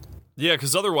 Yeah,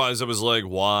 because otherwise I was like,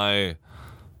 why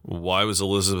was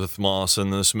Elizabeth Moss in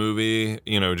this movie?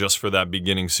 Just for that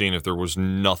beginning scene, if there was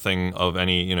nothing of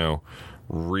any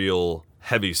real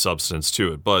heavy substance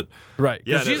to it. But right,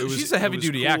 yeah, she's a heavy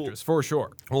duty cool. actress for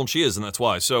sure. Well, she is, and that's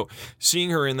why. So seeing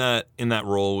her in that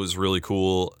role was really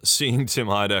cool. Seeing Tim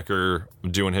Heidecker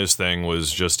doing his thing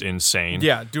was just insane.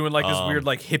 Yeah, doing like this weird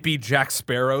like hippie Jack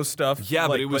Sparrow stuff. Yeah, like,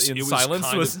 but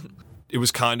it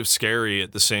was kind of scary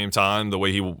at the same time, the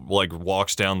way he like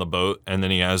walks down the boat, and then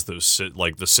he has those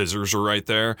the scissors are right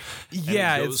there.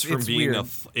 Yeah, it's weird.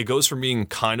 It goes from being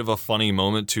kind of a funny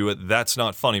moment to it that's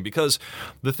not funny, because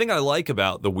the thing I like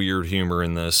about the weird humor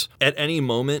in this, at any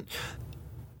moment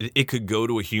it could go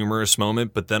to a humorous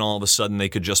moment, but then all of a sudden they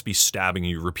could just be stabbing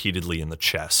you repeatedly in the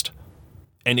chest.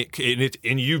 And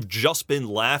and you've just been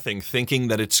laughing thinking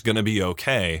that it's going to be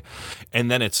okay,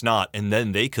 and then it's not, and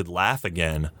then they could laugh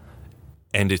again.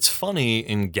 And it's funny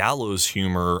in gallows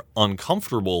humor,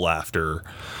 uncomfortable laughter,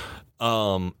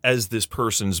 as this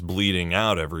person's bleeding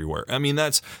out everywhere. I mean,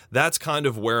 that's kind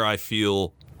of where I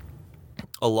feel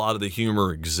a lot of the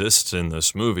humor exists in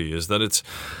this movie, is that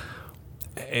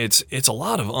it's a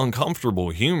lot of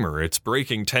uncomfortable humor. It's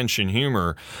breaking tension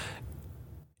humor.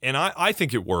 And I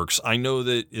think it works. I know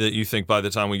that you think by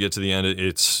the time we get to the end,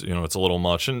 it's it's a little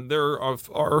much, and there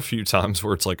are a few times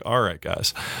where it's like, all right,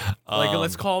 guys, like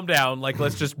let's calm down, like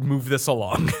let's just move this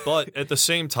along. But at the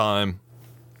same time,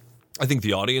 I think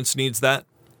the audience needs that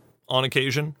on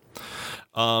occasion.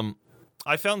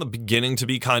 I found the beginning to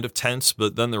be kind of tense,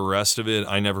 but then the rest of it,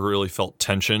 I never really felt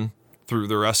tension through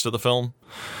the rest of the film.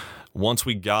 Once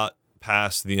we got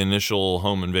past the initial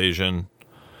home invasion,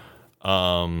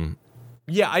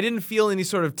 Yeah, I didn't feel any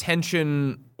sort of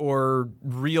tension or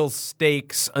real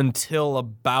stakes until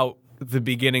about the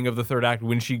beginning of the third act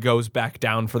when she goes back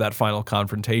down for that final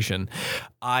confrontation.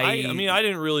 I mean, I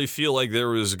didn't really feel like there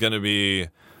was going to be.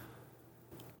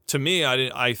 To me,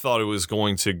 I thought it was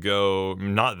going to go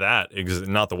not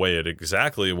the way it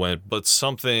exactly went, but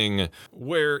something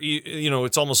where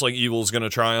it's almost like evil's going to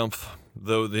triumph.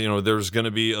 Though there's going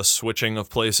to be a switching of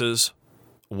places,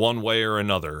 one way or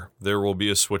another. There will be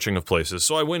a switching of places.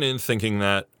 So I went in thinking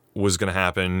that was going to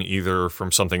happen either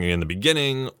from something in the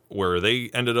beginning where they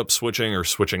ended up switching or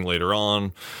switching later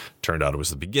on. Turned out it was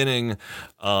the beginning.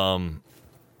 And,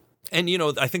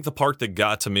 I think the part that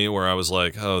got to me where I was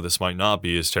like, oh, this might not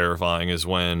be as terrifying is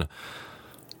when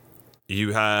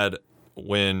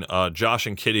Josh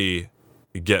and Kitty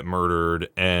get murdered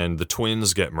and the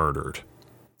twins get murdered.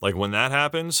 Like when that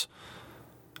happens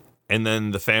and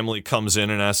then the family comes in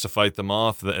and has to fight them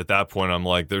off, at that point I'm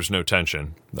like, there's no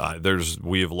tension.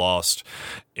 We have lost.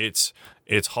 It's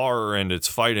horror and it's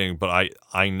fighting, but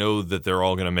I know that they're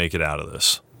all going to make it out of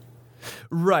this.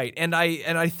 Right, and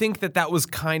I think that was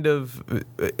kind of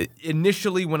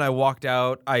initially when I walked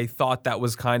out, I thought that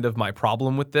was kind of my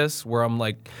problem with this, where I'm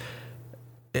like,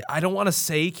 I don't want to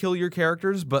say kill your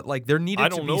characters, but like there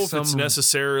needed to be some.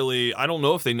 I don't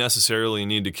know if they necessarily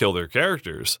need to kill their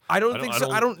characters. I don't think so.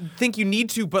 I don't think you need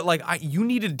to, but like you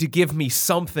needed to give me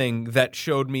something that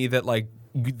showed me that like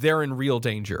they're in real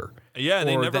danger. Yeah, I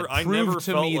never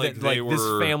felt like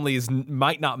this family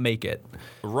might not make it.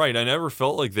 Right, I never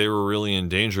felt like they were really in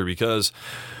danger because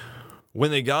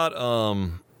when they got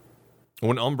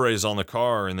when Umbre's on the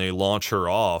car and they launch her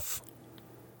off,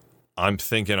 I'm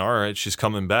thinking, all right, she's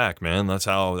coming back, man. That's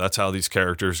how these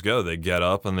characters go. They get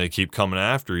up and they keep coming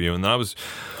after you. And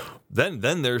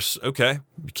then there's okay,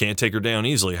 you can't take her down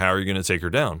easily. How are you going to take her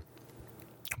down?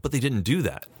 But they didn't do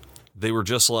that. They were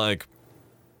just like,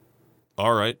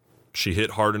 all right, she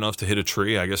hit hard enough to hit a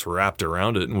tree, I guess wrapped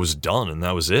around it and was done, and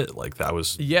that was it. Like that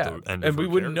was the end of and we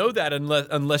wouldn't know that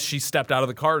unless she stepped out of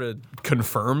the car to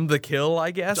confirm the kill,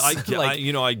 I guess.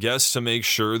 I guess to make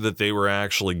sure that they were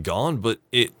actually gone, but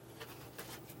it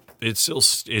still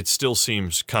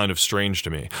seems kind of strange to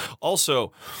me.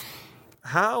 Also,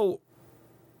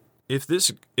 if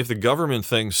the government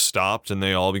thing stopped and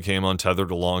they all became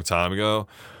untethered a long time ago,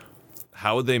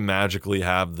 how would they magically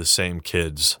have the same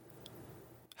kids?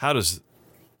 How does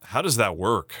that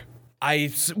work?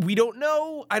 We don't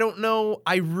know. I don't know.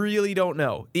 I really don't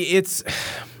know. It's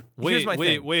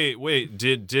Wait.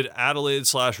 Did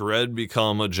Adelaide/Red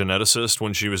become a geneticist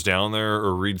when she was down there,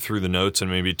 or read through the notes and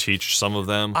maybe teach some of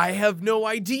them? I have no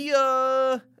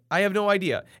idea.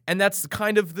 And that's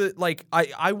kind of the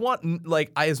I want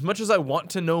as much as I want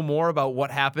to know more about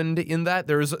what happened in that,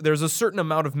 there's a certain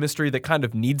amount of mystery that kind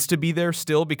of needs to be there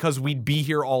still, because we'd be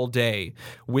here all day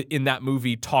in that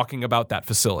movie talking about that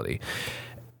facility.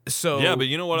 So yeah, but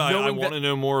you know what? I want to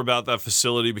know more about that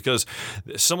facility because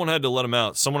someone had to let him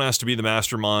out. Someone has to be the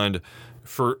mastermind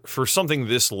for something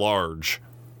this large.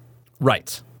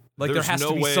 Right. Like there has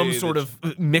to be some sort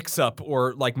of mix-up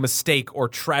or like mistake or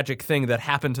tragic thing that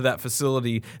happened to that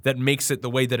facility that makes it the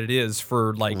way that it is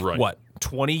for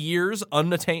 20 years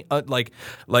unattended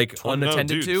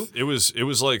to. It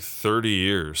was like 30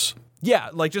 years. Yeah,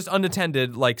 like just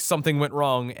unattended, like something went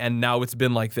wrong and now it's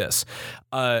been like this.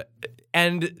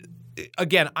 And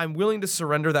again, I'm willing to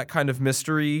surrender that kind of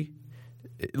mystery,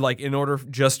 like in order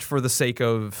just for the sake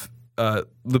of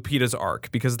Lupita's arc,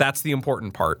 because that's the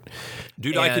important part.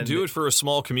 Dude, I could do it for a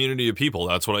small community of people.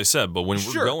 That's what I said. But when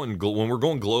we're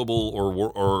going global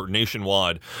or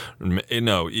nationwide,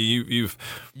 no, you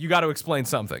got to explain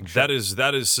something. Sure.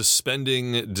 That is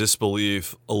suspending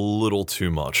disbelief a little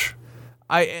too much.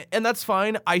 And that's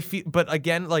fine. But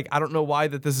again, like I don't know why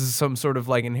that this is some sort of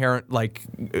like inherent like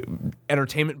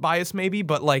entertainment bias, maybe.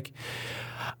 But like,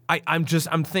 I'm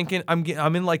thinking I'm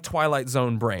in like Twilight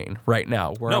Zone brain right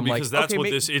now, where I'm like, because that's what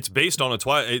it's based on a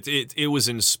Twilight. It was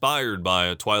inspired by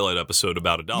a Twilight episode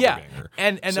about a doppelganger.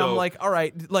 Yeah, and so, I'm like, all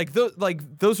right,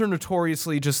 those are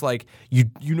notoriously just like you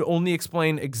only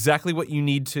explain exactly what you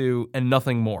need to and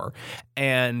nothing more,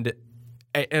 and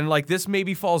like this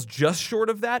maybe falls just short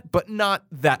of that, but not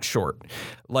that short.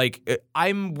 Like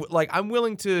I'm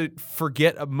willing to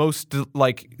forget most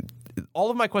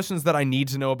all of my questions that I need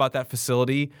to know about that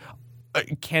facility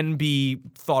can be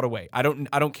thought away. I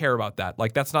don't care about that.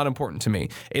 Like that's not important to me.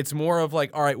 It's more of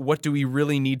like, all right, what do we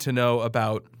really need to know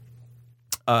about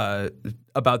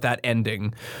about that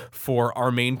ending for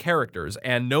our main characters,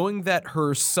 and knowing that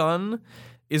her son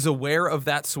is aware of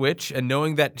that switch, and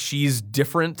knowing that she's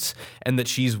different and that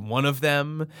she's one of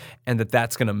them, and that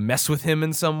that's going to mess with him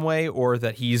in some way, or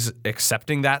that he's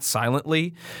accepting that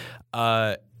silently,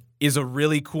 is a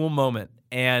really cool moment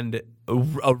and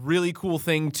a really cool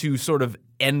thing to sort of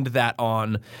end that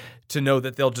on, to know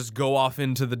that they'll just go off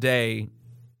into the day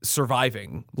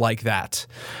surviving like that,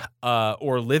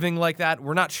 or living like that.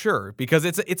 We're not sure, because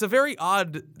it's a very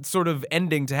odd sort of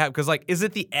ending to have, because like, is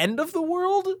it the end of the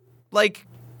world? Like,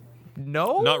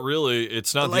 no, not really.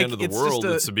 It's not the end of the world.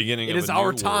 It's the beginning of a new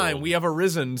world. It is our time. We have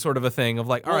arisen, sort of a thing of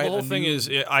like, all right. The whole thing is,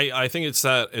 I think it's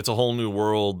that it's a whole new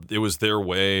world. It was their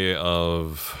way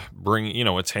of bringing,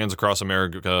 it's Hands Across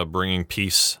America, bringing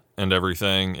peace and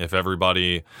everything. If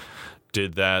everybody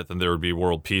did that, then there would be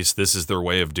world peace. This is their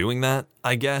way of doing that,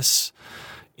 I guess,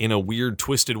 in a weird,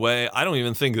 twisted way. I don't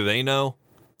even think they know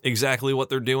exactly what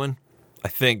they're doing. I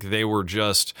think they were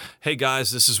just, hey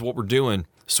guys, this is what we're doing.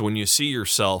 So when you see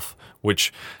yourself,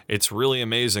 which it's really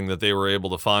amazing that they were able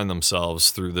to find themselves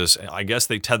through this. I guess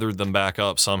they tethered them back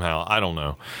up somehow. I don't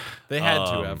know. They had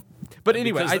to have. But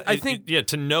anyway, I think...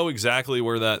 to know exactly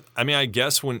where that... I mean, I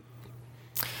guess when...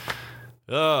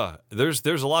 there's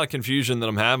a lot of confusion that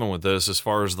I'm having with this as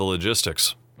far as the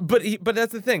logistics. But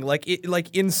that's the thing. Like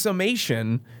in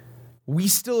summation, we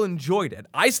still enjoyed it.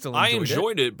 I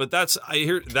enjoyed it, but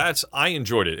I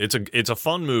enjoyed it. It's a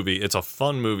fun movie. It's a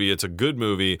fun movie. It's a good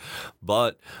movie,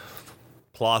 but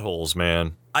plot holes,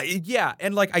 man. Yeah,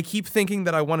 and like I keep thinking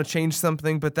that I want to change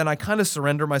something, but then I kind of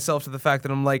surrender myself to the fact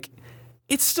that I'm like,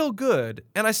 it's still good,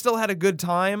 and I still had a good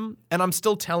time, and I'm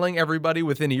still telling everybody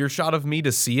within earshot of me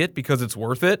to see it because it's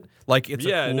worth it. Like, it's a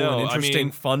cool and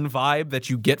interesting, fun vibe that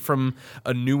you get from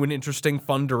a new and interesting,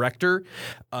 fun director.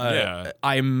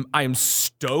 I'm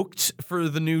stoked for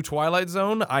the new Twilight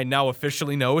Zone. I now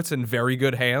officially know it's in very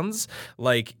good hands.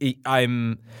 Like,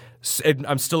 I'm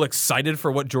still excited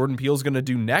for what Jordan Peele's going to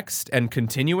do next and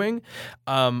continuing.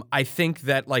 I think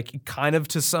that, like, kind of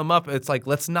to sum up, it's like,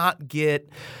 let's not get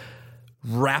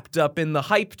wrapped up in the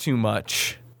hype too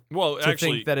much. Well, to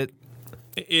actually, think that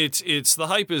it's the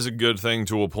hype is a good thing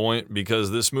to a point,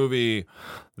 because this movie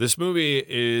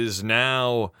is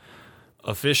now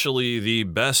officially the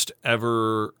best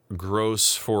ever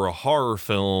gross for a horror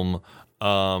film,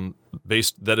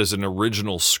 based that is an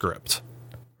original script.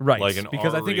 Right, like an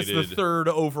because I think it's the third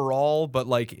overall, but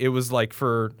like it was like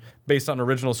based on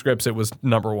original scripts, it was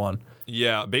number one.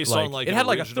 Yeah, based on like it had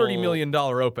like a $30 million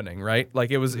opening, right? Like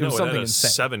it was something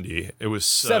insane. 70. It was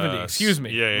 70. Excuse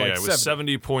me. Yeah, like it was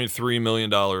 $70.3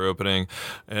 million opening,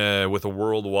 with a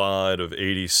worldwide of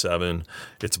 87.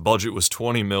 Its budget was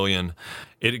 $20 million.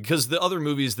 Because the other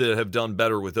movies that have done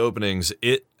better with openings,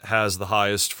 it has the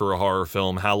highest for a horror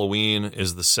film. Halloween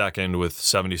is the second with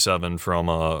 77 from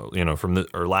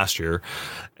last year,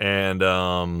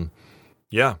 and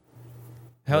yeah.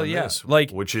 Hell yeah!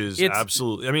 Which is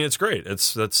absolutely. I mean, it's great. That's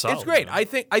solid. It's great. I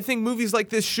think movies like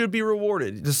this should be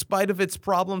rewarded, despite of its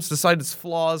problems, despite its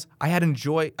flaws. I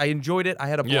enjoyed it. I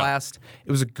had a blast.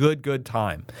 It was a good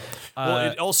time.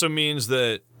 Well, it also means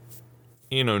that,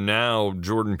 now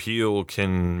Jordan Peele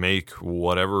can make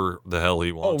whatever the hell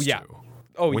he wants to.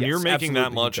 When you're making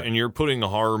that much and you're putting a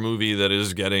horror movie that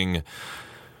is getting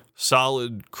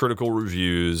solid critical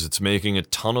reviews, it's making a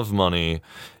ton of money.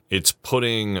 It's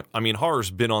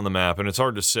horror's been on the map, and it's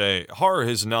hard to say. Horror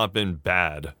has not been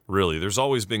bad, really. There's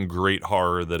always been great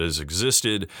horror that has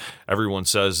existed. Everyone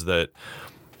thinks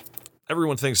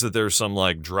that there's some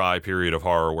like dry period of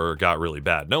horror where it got really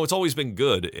bad. No, it's always been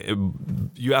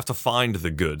good. You have to find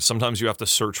the good. Sometimes you have to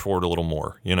search for it a little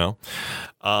more,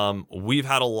 We've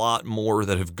had a lot more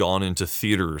that have gone into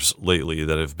theaters lately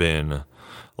that have been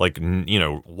like,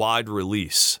 wide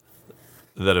release,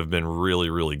 that have been really,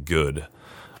 really good.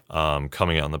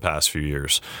 Coming out in the past few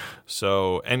years.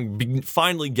 So, and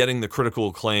finally getting the critical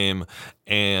acclaim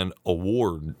and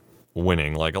award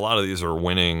winning. Like, a lot of these are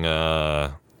winning.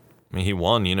 He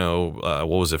won, what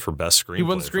was it for best screenplay? He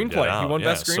won screenplay. He won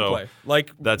best screenplay.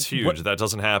 So that's huge. That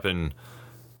doesn't happen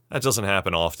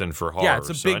often for horror. Yeah, it's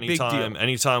a big deal.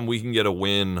 Anytime we can get a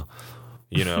win,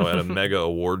 at a mega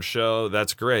award show,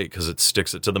 that's great because it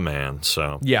sticks it to the man.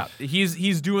 So yeah,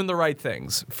 he's doing the right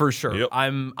things for sure. Yep.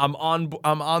 I'm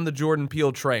on the Jordan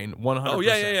Peele train 100%. Oh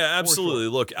yeah, absolutely.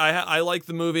 Sure. Look, I like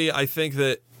the movie. I think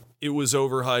that it was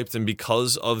overhyped, and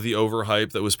because of the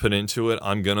overhype that was put into it,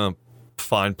 I'm gonna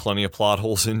find plenty of plot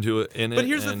holes in it. But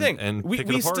here's the thing: and pick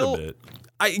it apart a bit.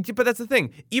 But that's the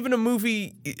thing. Even a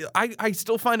movie, I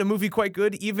still find a movie quite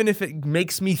good, even if it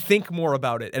makes me think more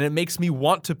about it and it makes me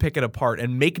want to pick it apart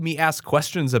and make me ask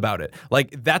questions about it.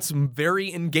 Like, that's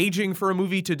very engaging for a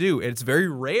movie to do. It's very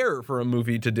rare for a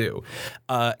movie to do.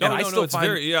 I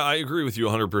agree with you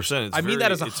 100%. I mean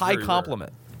that as a high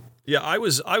compliment. Yeah, I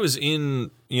was in,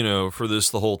 for this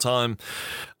the whole time.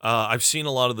 I've seen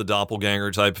a lot of the doppelganger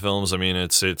type films. I mean,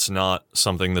 it's not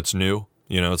something that's new.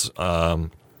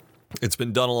 It's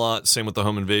been done a lot. Same with the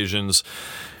home invasions.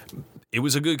 It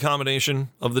was a good combination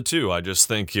of the two. I just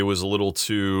think it was a little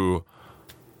too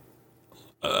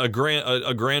a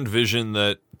grand vision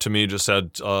that to me just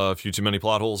had a few too many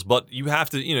plot holes. But you have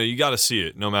to, you got to see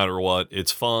it no matter what.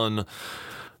 It's fun.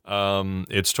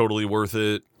 It's totally worth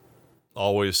it.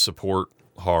 Always support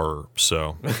horror.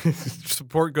 So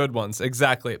support good ones.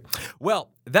 Exactly. Well,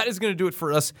 that is going to do it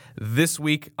for us this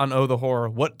week on Oh the Horror.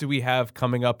 What do we have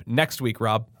coming up next week,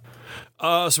 Rob?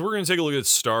 So we're going to take a look at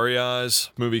Starry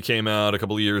Eyes. Movie came out a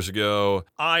couple of years ago.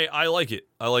 I like it.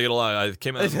 I like it a lot. It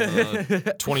came out in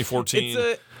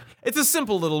 2014. It's a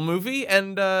simple little movie,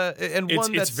 and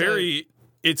one that's very,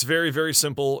 very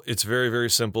simple. It's very, very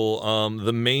simple.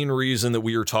 The main reason that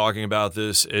we are talking about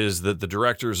this is that the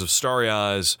directors of Starry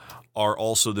Eyes are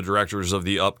also the directors of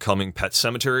the upcoming Pet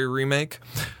Sematary remake.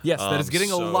 Yes, that is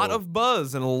getting a lot of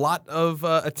buzz and a lot of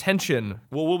attention.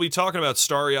 Well, we'll be talking about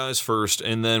Starry Eyes first,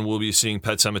 and then we'll be seeing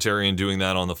Pet Sematary and doing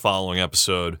that on the following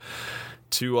episode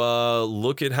to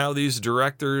look at how these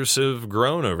directors have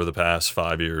grown over the past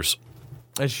 5 years.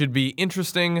 It should be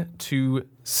interesting to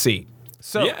see.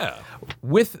 So, yeah.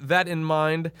 With that in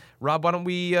mind, Rob, why don't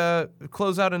we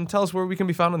close out and tell us where we can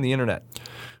be found on the internet?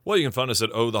 Well, you can find us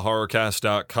at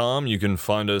ohthehorrorcast.com. You can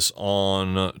find us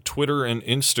on Twitter and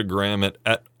Instagram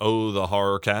at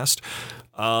ohthehorrorcast.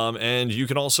 And you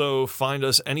can also find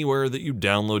us anywhere that you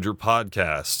download your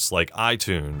podcasts, like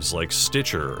iTunes, like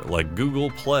Stitcher, like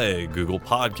Google Play, Google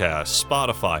Podcasts,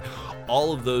 Spotify,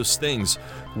 all of those things.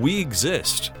 We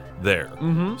exist there.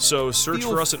 Mm-hmm. So search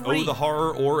for us at Oh the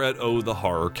Horror or at Oh the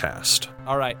Horrorcast.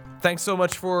 All right. Thanks so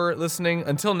much for listening.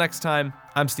 Until next time,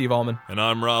 I'm Steve Allman. And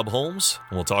I'm Rob Holmes.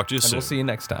 And we'll talk to you soon. And we'll see you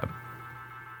next time.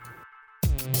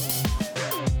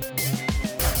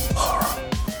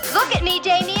 Look at me,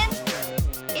 Damien.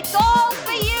 It's all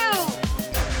for you.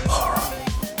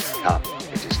 Come,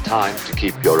 it is time to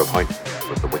keep your appointment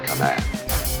with the Wicker Man.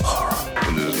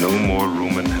 When there's no more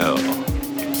room in hell,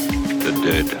 the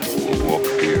dead